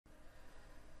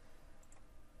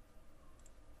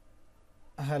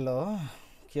Hello,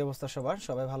 কি অবস্থা সবার?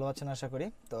 সবাই ভালো আছেন আশা করি।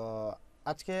 তো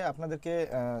আজকে আপনাদেরকে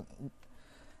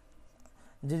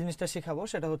যে জিনিসটা শেখাবো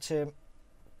সেটা হচ্ছে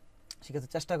শেখাতে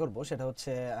চেষ্টা করব সেটা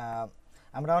হচ্ছে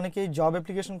আমরা অনেকেই জব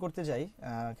অ্যাপ্লিকেশন করতে যাই,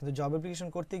 কিন্তু জব অ্যাপ্লিকেশন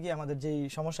করতে গিয়ে আমাদের যেই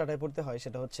সমস্যাটায় পড়তে হয়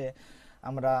সেটা হচ্ছে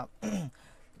আমরা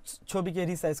ছবিকে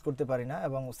রিসাইজ করতে পারি না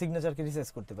এবং সিগনেচারকে রিসাইজ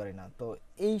করতে পারি না। তো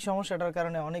এই সমস্যাটার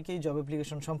কারণে অনেকেই জব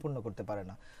অ্যাপ্লিকেশন সম্পূর্ণ করতে পারে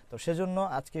না। তো সেজন্য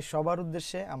আজকে সবার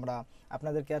উদ্দেশ্যে আমরা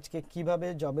আপনাদেরকে আজকে কিভাবে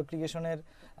জব অ্যাপ্লিকেশনের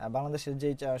বাংলাদেশের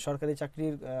যেই সরকারি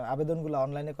চাকরির আবেদনগুলো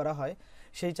অনলাইনে করা হয়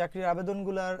সেই চাকরির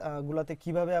গুলাতে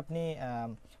কিভাবে আপনি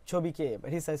ছবিকে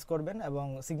রিসাইজ করবেন এবং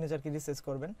সিগনেচারকে রিসাইজ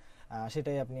করবেন,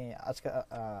 সেটাই আপনি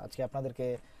আজকে আপনাদেরকে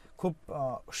খুব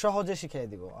সহজে শিখিয়ে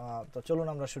দিব। তো চলুন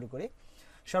আমরা শুরু করি।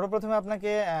 সর্বপ্রথমে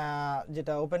আপনাকে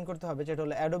যেটা ওপেন করতে হবে যেটা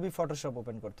হলো অ্যাডোবি ফটোশপ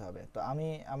ওপেন করতে হবে। তো আমি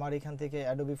আমার এখান থেকে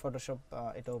অ্যাডোবি ফটোশপ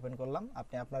এটা ওপেন করলাম।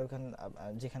 আপনি আপনার ওখান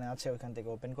যেখানে আছে ওইখান থেকে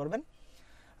ওপেন করবেন।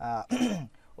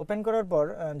 ওপেন করার পর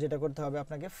যেটা করতে হবে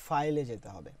আপনাকে ফাইলে যেতে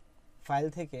হবে। ফাইল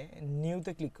থেকে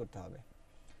নিউতে ক্লিক করতে হবে।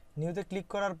 নিউতে ক্লিক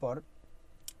করার পর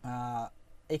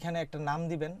এখানে একটা নাম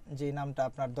দিবেন যে নামটা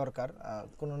আপনার দরকার।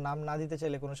 কোনো নাম না দিতে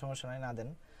চাইলে কোনো সমস্যা নাই, না দেন।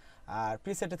 আর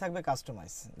প্রিসেটে থাকবে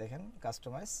কাস্টমাইজ, দেখেন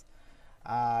কাস্টমাইজ।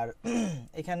 আর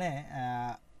এখানে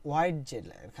হোয়াইট জেল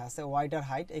লেখা আছে, হোয়াইট আর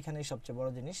হাইট, এখানেই সবচেয়ে বড়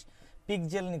জিনিস।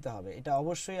 পিকজেল নিতে হবে, এটা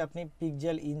অবশ্যই আপনি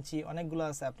পিকজেল ইঞ্চি অনেকগুলো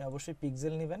আছে, আপনি অবশ্যই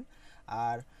পিকজেল নেবেন।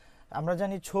 আর আমরা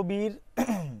জানি ছবির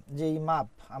যেই মাপ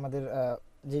আমাদের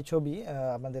যে ছবি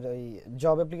আমাদের ওই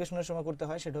জব অ্যাপ্লিকেশনের সময় করতে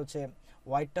হয় সেটা হচ্ছে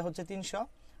হোয়াইটটা হচ্ছে 300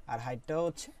 আর হাইটটাও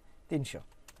হচ্ছে 300।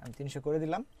 আমি 300 করে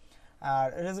দিলাম। আর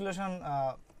রেজুলেশন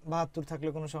 72 থাকলে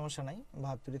কোনো সমস্যা নাই,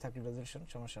 72ই থাকলে রেজুলেশন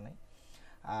সমস্যা নাই।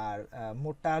 আর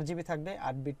মোটটা 8 জিবি থাকবে,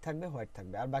 8 বিট থাকবে, হোয়াইট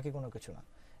থাকবে, আর বাকি কোনো কিছু না।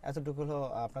 এতটুকু হলো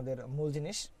আপনাদের মূল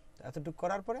জিনিস। এতটুকু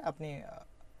করার পরে আপনি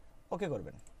ওকে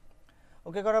করবেন।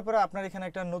 ওকে করার পরে আপনার এখানে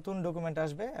একটা নতুন ডকুমেন্ট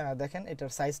আসবে। দেখেন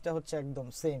এটার সাইজটা হচ্ছে একদম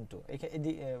সেম টু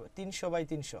 300 বাই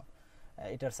 300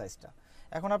 এটার সাইজটা।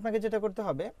 এখন আপনাকে যেটা করতে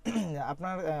হবে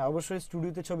আপনার অবশ্যই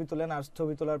স্টুডিওতে ছবি তোলেন, আর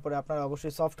ছবি তোলার পরে আপনারা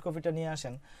অবশ্যই সফট কপিটা নিয়ে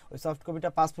আসেন। ওই সফট কপিটা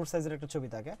পাসপোর্ট সাইজের একটা ছবি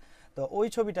থাকে। তো ওই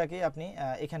ছবিটাকে আপনি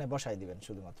এখানে বসাই দিবেন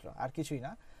শুধুমাত্র, আর কিছুই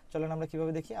না। চলেন আমরা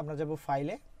কিভাবে দেখি। আমরা যাব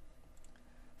ফাইলে।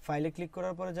 ফাইলে ক্লিক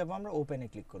করার পরে যাব আমরা ওপেনে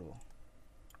ক্লিক করব।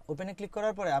 ওপেনে ক্লিক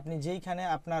করার পরে আপনি যেইখানে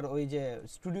আপনার ওই যে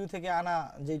স্টুডিও থেকে আনা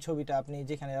যেই ছবিটা আপনি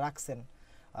যেখানে রাখছেন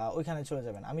ওইখানে চলে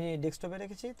যাবেন। আমি ডেস্কটপে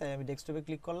রেখেছি তাই আমি ডেস্কটপে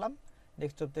ক্লিক করলাম।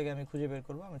 ডেস্কটপ থেকে আমি খুঁজে বের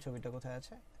করব আমার ছবিটা কোথায়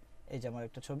আছে। এই যে আমার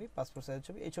একটা ছবি, পাসপোর্ট সাইজের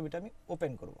ছবি, এই ছবিটা আমি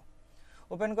ওপেন করব।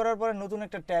 ওপেন করার পরে নতুন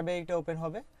একটা ট্যাবে এটা ওপেন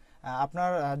হবে।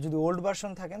 আপনার যদি ওল্ড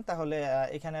ভার্সন থাকেন তাহলে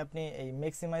এখানে আপনি এই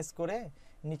ম্যাক্সিমাইজ করে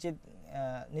নিচে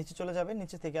নিচে চলে যাবেন,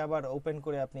 নিচে থেকে আবার ওপেন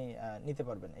করে আপনি নিতে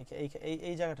পারবেন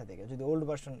এই জায়গাটা থেকে যদি ওল্ড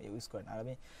ভার্সন ইউজ করেন। আর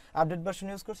আমি আপডেট ভার্সন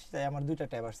ইউজ করছি তাই আমার দুইটা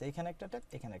ট্যাব আছে, এখানে একটা ট্যাব,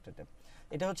 এখানে একটা ট্যাব।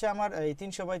 এটা হচ্ছে আমার এই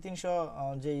 300 বাই 300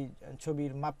 যেই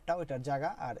ছবির মাপটা ওইটার জায়গা,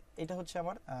 আর এটা হচ্ছে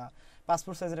আমার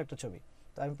পাসপোর্ট সাইজের একটা ছবি।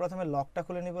 তো আমি প্রথমে লকটা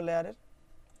খুলে নিব লেয়ারের,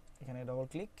 এখানে ডবল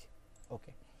ক্লিক,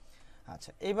 ওকে।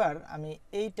 আচ্ছা, এবার আমি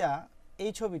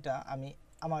এই ছবিটা আমি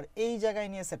আমার এই জায়গায়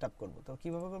নিয়ে সেট আপ করবো। তো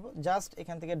কীভাবে করবো? জাস্ট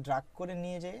এখান থেকে ড্রাগ করে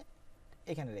নিয়ে যেয়ে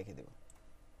এখানে রেখে দেব,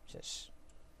 শেষ।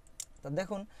 তো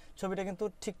দেখুন ছবিটা কিন্তু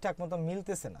ঠিকঠাক মতো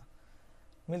মিলতেছে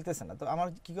না। তো আমার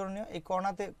কী করণীয়, এই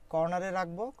কর্নারে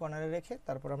রাখবো, কর্নারে রেখে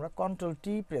তারপর আমরা Ctrl+T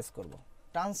প্রেস করব।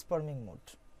 ট্রান্সফর্মিং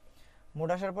মোড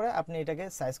আসার পরে আপনি এটাকে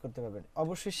সাইজ করতে পারবেন।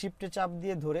 অবশ্যই শিফটে চাপ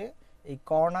দিয়ে ধরে এই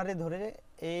কর্নারে ধরে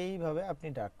এইভাবে আপনি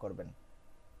ড্রাগ করবেন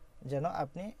যেন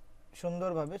আপনি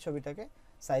সুন্দরভাবে ছবিটাকে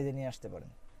সাইজে নিয়ে আসতে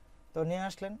পারেন। তো নিয়ে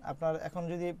আসলেন। আপনার এখনও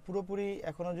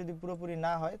যদি পুরোপুরি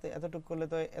না হয় তো এতটুকু করলে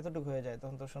তো এতটুকু হয়ে যায়,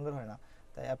 তখন তো সুন্দর হয় না।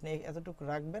 তাই আপনি এতটুকু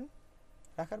রাখবেন,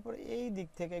 রাখার পরে এই দিক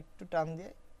থেকে একটু টান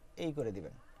দিয়ে এই করে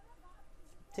দিবেন,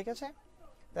 ঠিক আছে?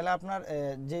 তাহলে আপনার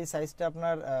যেই সাইজটা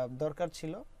আপনার দরকার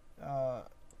ছিল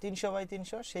 300 বাই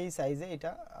 300 সেই সাইজে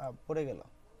এটা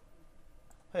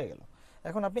হয়ে গেল।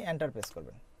 এখন আপনি এন্টার প্রেস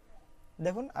করবেন।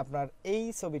 দেখুন আপনার এই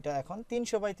ছবিটা এখন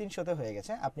 300 বাই 300 হয়ে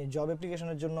গেছে। আপনি জব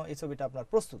অ্যাপ্লিকেশনের জন্য এই ছবিটা আপনার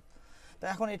প্রস্তুত। তো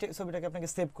এখন এই ছবিটাকে আপনাকে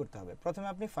সেভ করতে হবে। প্রথমে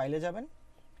আপনি ফাইলে যাবেন,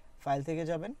 ফাইল থেকে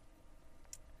যাবেন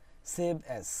সেভ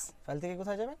অ্যাজ। ফাইল থেকে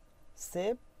কোথায় যাবেন?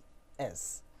 Save as.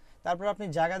 তারপর আপনি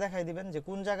জায়গা দেখাই দিবেন যে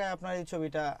কোন জায়গায় আপনার এই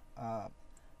ছবিটা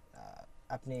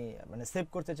আপনি মানে সেভ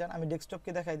করতে চান। আমি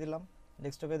ডেস্কটপকে দেখাই দিলাম।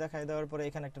 ডেস্কটপে দেখাই দেওয়ার পরে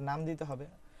এখানে একটা নাম দিতে হবে।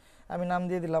 আমি নাম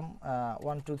দিয়ে দিলাম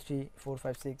 1 2 3 4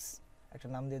 5 6, একটা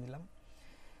নাম দিয়ে দিলাম।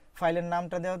 ফাইলের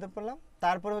নামটা দেওয়াতে পারলাম।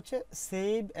 তারপর হচ্ছে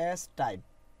সেভ অ্যাজ টাইপ।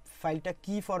 ফাইলটা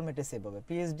কি ফরম্যাটে সেভ হবে,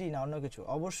 পিএসডি না অন্য কিছু?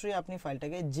 অবশ্যই আপনি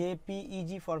ফাইলটাকে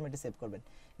জেপিইজি ফরম্যাটে সেভ করবেন।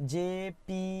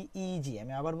 জেপিইজি,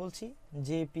 আমি আবার বলছি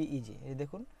জেপিইজি। এই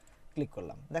দেখুন ক্লিক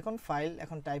করলাম, দেখুন ফাইল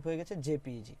এখন টাইপ হয়ে গেছে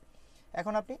জেপিইজি।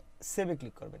 এখন আপনি সেভে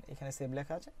ক্লিক করবেন, এখানে সেভ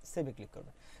লেখা আছে, সেভে ক্লিক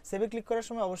করবেন। সেভে ক্লিক করার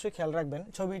সময় অবশ্যই খেয়াল রাখবেন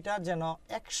ছবিটা যেন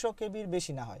 100 কেবির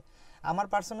বেশি না হয়। আমার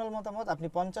পার্সোনাল মতামত আপনি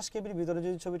 50 কেবির ভিতরে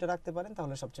যদি ছবিটা রাখতে পারেন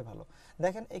তাহলে সবচেয়ে ভালো।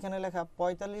 দেখেন এখানে লেখা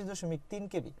 45.3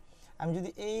 কেবি। আমি যদি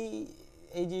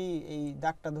এই যে এই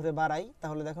দাগটা ধরে বাড়াই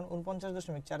তাহলে দেখুন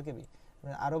 49.4 কেবি।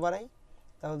 আরও বাড়াই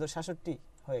তাহলে তো 66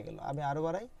 হয়ে গেল, আমি আরও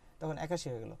বাড়াই তখন 81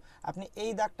 হয়ে গেল। আপনি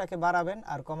এই দাগটাকে বাড়াবেন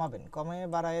আর কমাবেন, কমিয়ে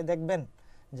বাড়ায় দেখবেন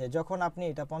যে যখন আপনি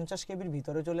এটা 50 কেবির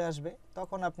ভিতরে চলে আসবে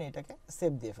তখন আপনি এটাকে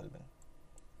সেভ দিয়ে ফেলবেন।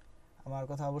 আমার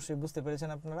কথা অবশ্যই বুঝতে পেরেছেন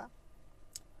আপনারা।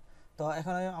 তো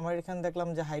এখন আমার এখানে দেখলাম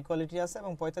যে হাই কোয়ালিটি আছে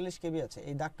এবং 45 কেবি আছে,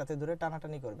 এই দাগটাতে ধরে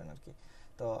টানাটানি করবেন আর কি।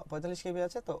 তো 45 কেবি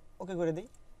আছে, তো ওকে করে দিই।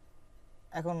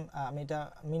 এখন আমি এটা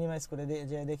মিনিমাইজ করে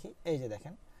যে দেখি, এই যে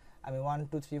দেখেন আমি 1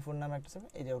 2 3 4 নামে একটা ছবি,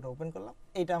 এই যে ওটা ওপেন করলাম,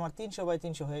 এইটা আমার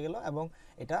 300x300 হয়ে গেল এবং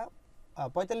এটা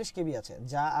 45 কেবি আছে,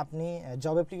 যা আপনি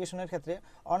জব অ্যাপ্লিকেশনের ক্ষেত্রে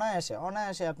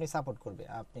অনায়াসে আপনি সাপোর্ট করবে,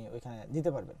 আপনি ওইখানে দিতে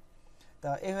পারবেন। তো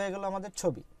এই হয়ে গেল আমাদের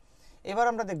ছবি। এবার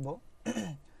আমরা দেখব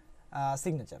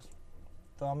সিগনেচার।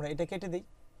 তো আমরা এটা কেটে দিই,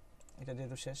 এটা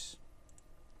যেহেতু শেষ।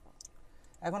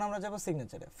 এখন আমরা যাব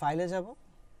সিগনেচারে, ফাইলে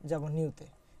যাব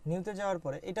নিউতে যাওয়ার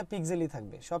পরে এটা পিক্সেলই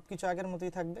থাকবে, সব কিছু আগের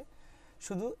মতোই থাকবে,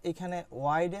 শুধু এখানে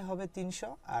ওয়াইডে হবে 300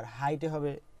 আর হাইটে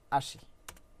হবে 80,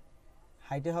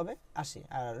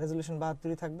 আর রেজলিউশন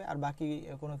 72ই থাকবে, আর বাকি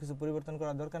কোনো কিছু পরিবর্তন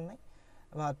করার দরকার নাই,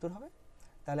 72 হবে।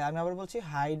 তাহলে আমি আবার বলছি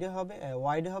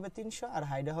ওয়াইডে হবে 300 আর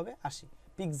হাইটে হবে 80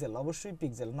 পিক্সেল, অবশ্যই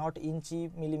pixel, not inch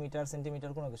millimetre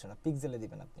centimetre কোনো কিছু না, পিক্সেলে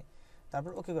দিবেন আপনি।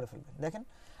 তারপর ওকে করে ফেলবেন। দেখেন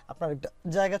আপনার একটা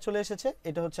জায়গা চলে এসেছে,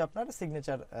 এটা হচ্ছে আপনার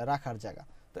সিগনেচার রাখার জায়গা।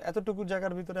 তো এতটুকু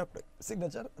জায়গার ভিতরে আপনার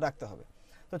সিগনেচার রাখতে হবে।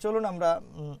 তো চলুন আমরা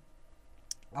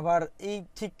আবার এই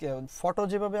ঠিক ফটো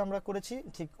যেভাবে আমরা করেছি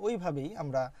ঠিক ওইভাবেই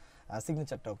আমরা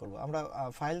সিগনেচারটাও করব। আমরা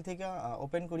ফাইল থেকে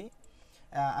ওপেন করি।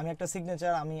 আমি একটা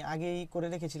সিগনেচার আমি আগেই করে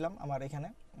রেখেছিলাম আমার এখানে,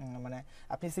 মানে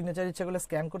আপনি সিগনেচার ইচ্ছা করলে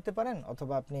স্ক্যান করতে পারেন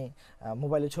অথবা আপনি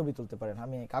মোবাইলে ছবি তুলতে পারেন।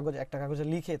 আমি একটা কাগজে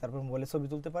লিখে তারপর মোবাইলে ছবি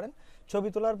তুলতে পারেন। ছবি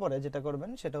তোলার পরে যেটা করবেন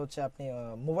সেটা হচ্ছে আপনি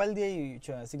মোবাইল দিয়েই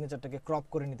সিগনেচারটাকে ক্রপ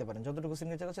করে নিতে পারেন, যতটুকু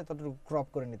সিগনেচার আছে ততটুকু ক্রপ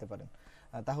করে নিতে পারেন,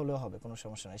 তাহলেও হবে, কোনো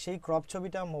সমস্যা নেই। সেই ক্রপ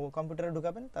ছবিটা কম্পিউটারে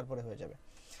ঢুকাবেন, তারপরে হয়ে যাবে।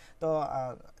 তো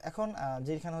এখন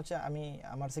যেখানে হচ্ছে আমি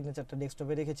আমার সিগনেচারটা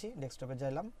ডেস্কটপে রেখেছি, ডেস্কটপে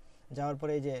যাওয়ার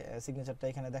পরে এই যে সিগনেচারটা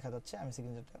এখানে দেখা যাচ্ছে, আমি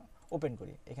সিগনেচারটা ওপেন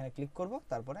করি, এখানে ক্লিক করব,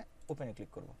 তারপরে ওপেনে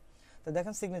ক্লিক করব। তো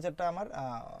দেখেন সিগনেচারটা আমার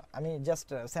আমি জাস্ট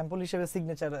স্যাম্পল হিসেবে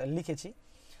সিগনেচার লিখেছি,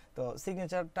 তো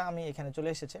সিগনেচারটা আমি এখানে চলে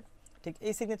এসেছে। ঠিক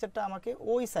এই সিগনেচারটা আমাকে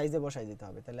ওই সাইজে বসাই দিতে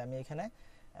হবে। তাহলে আমি এখানে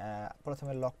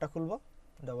প্রথমে লকটা খুলব,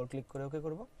 ডবল ক্লিক করে ওকে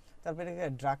করব, তারপরে এটাকে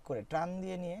ড্রাগ করে টান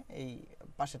দিয়ে নিয়ে এই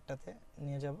পাশেরটাতে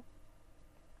নিয়ে যাব,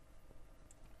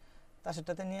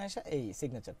 পাশেরটাতে নিয়ে আসা এই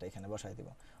সিগনেচারটা এখানে বসাই দিব।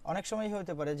 অনেক সময়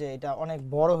হতে পারে যে এটা অনেক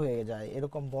বড় হয়ে যায়,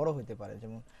 এরকম বড় হতে পারে,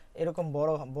 যেমন এরকম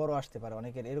বড় আসতে পারে,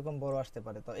 অনেকের এরকম বড় আসতে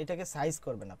পারে। তো এটাকে সাইজ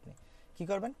করবেন, আপনি কি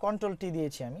করবেন, কন্ট্রোল টি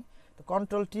দিয়েছি আমি, তো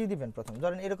কন্ট্রোল টি দিবেন প্রথম।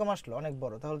 ধরেন এরকম আসলো অনেক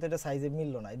বড়, তাহলে তো এটা সাইজে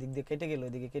মিললো না, এদিক দিয়ে কেটে গেল,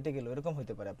 এদিকে কেটে গেল, এরকম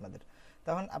হতে পারে আপনাদের।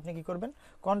 তখন আপনি কি করবেন,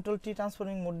 কন্ট্রোল টি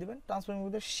ট্রান্সফর্মিং মোড দিবেন, ট্রান্সফর্মিং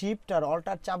মোডে শিফট আর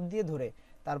অল্টার চাপ দিয়ে ধরে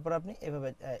তারপর আপনি এভাবে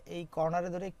এই কর্নারে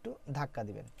ধরে একটু ধাক্কা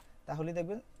দিবেন, তাহলেই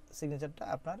দেখবেন সিগনেচারটা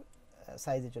আপনার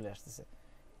সাইজে চলে আসতেছে।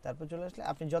 তারপর চলে আসলে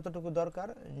আপনি যতটুকু দরকার,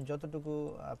 যতটুকু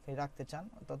আপনি রাখতে চান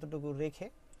ততটুকু রেখে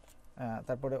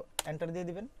তারপরে এন্টার দিয়ে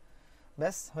দিবেন,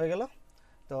 ব্যাস হয়ে গেল।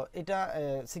 তো এটা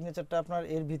সিগনেচারটা আপনার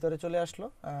এর ভিতরে চলে আসলো,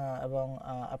 এবং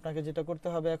আপনাকে যেটা করতে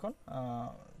হবে এখন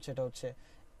সেটা হচ্ছে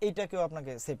এইটাকেও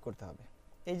আপনাকে সেভ করতে হবে,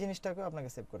 এই জিনিসটাকেও আপনাকে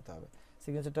সেভ করতে হবে।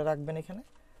 সিগনেচারটা রাখবেন এখানে,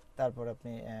 তারপর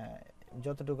আপনি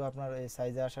যতটুকু আপনার এই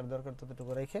সাইজে আসার দরকার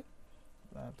ততটুকু রেখে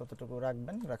ততটুকু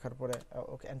রাখবেন, রাখার পরে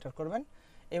ওকে এন্টার করবেন।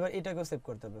 এবার এটাকেও সেভ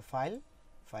করতে হবে,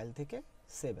 ফাইল থেকে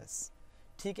সেভ অ্যাজ।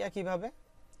 ঠিক একইভাবে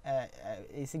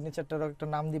এই সিগনেচারটারও একটা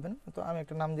নাম দিবেন, তো আমি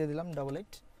একটা নাম দিয়ে দিলাম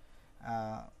 88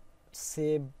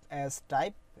 সেভ অ্যাজ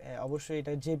টাইপ। অবশ্যই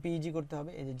এটা জেপিইজি করতে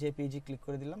হবে, এই যে জেপিইজি ক্লিক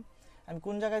করে দিলাম। আমি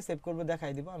কোন জায়গায় সেভ করব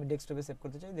দেখাই দিব, আমি ডেস্কটপে সেভ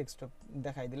করতে চাই, ডেস্কটপ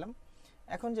দেখাই দিলাম।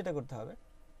 এখন যেটা করতে হবে,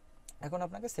 এখন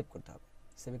আপনাকে সেভ করতে হবে,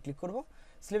 সেভে ক্লিক করব।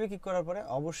 সেভে ক্লিক করার পরে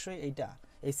অবশ্যই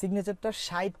এই সিগনেচারটা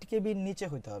 60 কেবির নিচে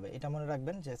হতে হবে, এটা মনে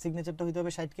রাখবেন যে সিগনেচারটা হতে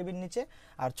হবে 60 কেবির নিচে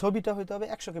আর ছবিটা হতে হবে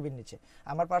 100 কেবির নিচে।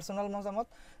 আমার পার্সোনাল মতামত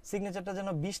সিগনেচারটা যেন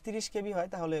 20-30 কেবি হয়,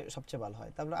 তাহলে সবচেয়ে ভালো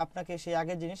হয়। তারপর আপনাকে সেই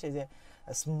আগের জিনিস, এই যে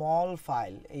স্মল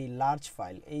ফাইল, এই লার্জ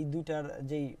ফাইল, এই দুইটার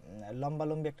যেই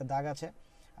লম্বালম্বি একটা দাগ আছে,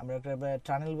 আমরা একটা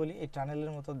টানেল বলি, এই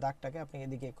টানেলের মতো দাগটাকে আপনি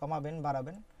এদিকে কমাবেন,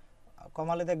 বাড়াবেন।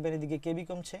 কমালে দেখবেন এদিকে কেবি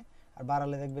কমছে, আর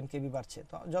বাড়ালে দেখবেন কেবি বাড়ছে।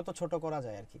 তো যত ছোট করা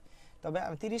যায় আর কি, তবে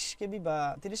 30 কেবি বা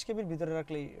 30 কেবির ভিতরে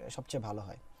রাখলেই সবচেয়ে ভালো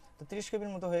হয়। তো 30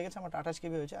 কেবির মতো হয়ে গেছে, আমার 28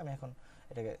 কেবি হয়েছে, আমি এখন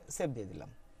এটাকে সেভ দিয়ে দিলাম,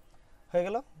 হয়ে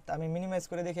গেল। তো আমি মিনিমাইজ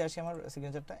করে দেখে আসি আমার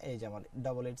সিগনেচারটা, এই যে আমার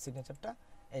 88 সিগনেচারটা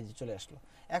এই যে চলে আসলো।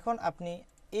 এখন আপনি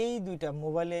এই দুইটা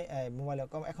মোবাইলে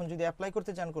এখন যদি অ্যাপ্লাই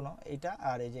করতে চান কোনো, এইটা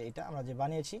আর এই যে এটা আমরা যে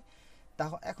বানিয়েছি,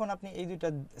 এখন আপনি এই দুইটা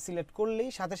সিলেক্ট করলেই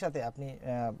সাথে সাথে আপনি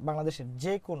বাংলাদেশের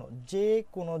যে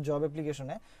কোনো জব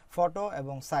অ্যাপ্লিকেশনে ফটো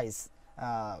এবং সাইজ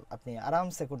আপনি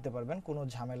আরামসে করতে পারবেন কোনো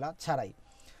ঝামেলা ছাড়াই।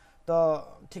 তো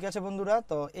ঠিক আছে বন্ধুরা,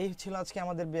 তো এই ছিল আজকে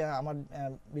আমার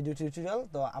ভিডিও টিউটোরিয়াল।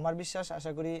 তো আমার বিশ্বাস,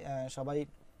 আশা করি সবাই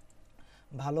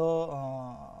ভালো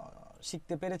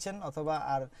শিখতে পেরেছেন, অথবা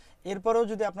আর এরপরেও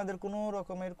যদি আপনাদের কোনো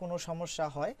রকমের কোনো সমস্যা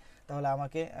হয় তাহলে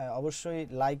আমাকে অবশ্যই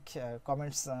লাইক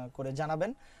কমেন্টস করে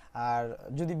জানাবেন। আর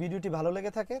যদি ভিডিওটি ভালো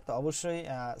লেগে থাকে তো অবশ্যই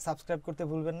সাবস্ক্রাইব করতে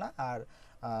ভুলবেন না, আর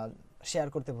শেয়ার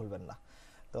করতে ভুলবেন না।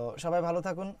 তো সবাই ভালো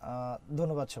থাকুন,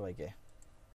 ধন্যবাদ সবাইকে।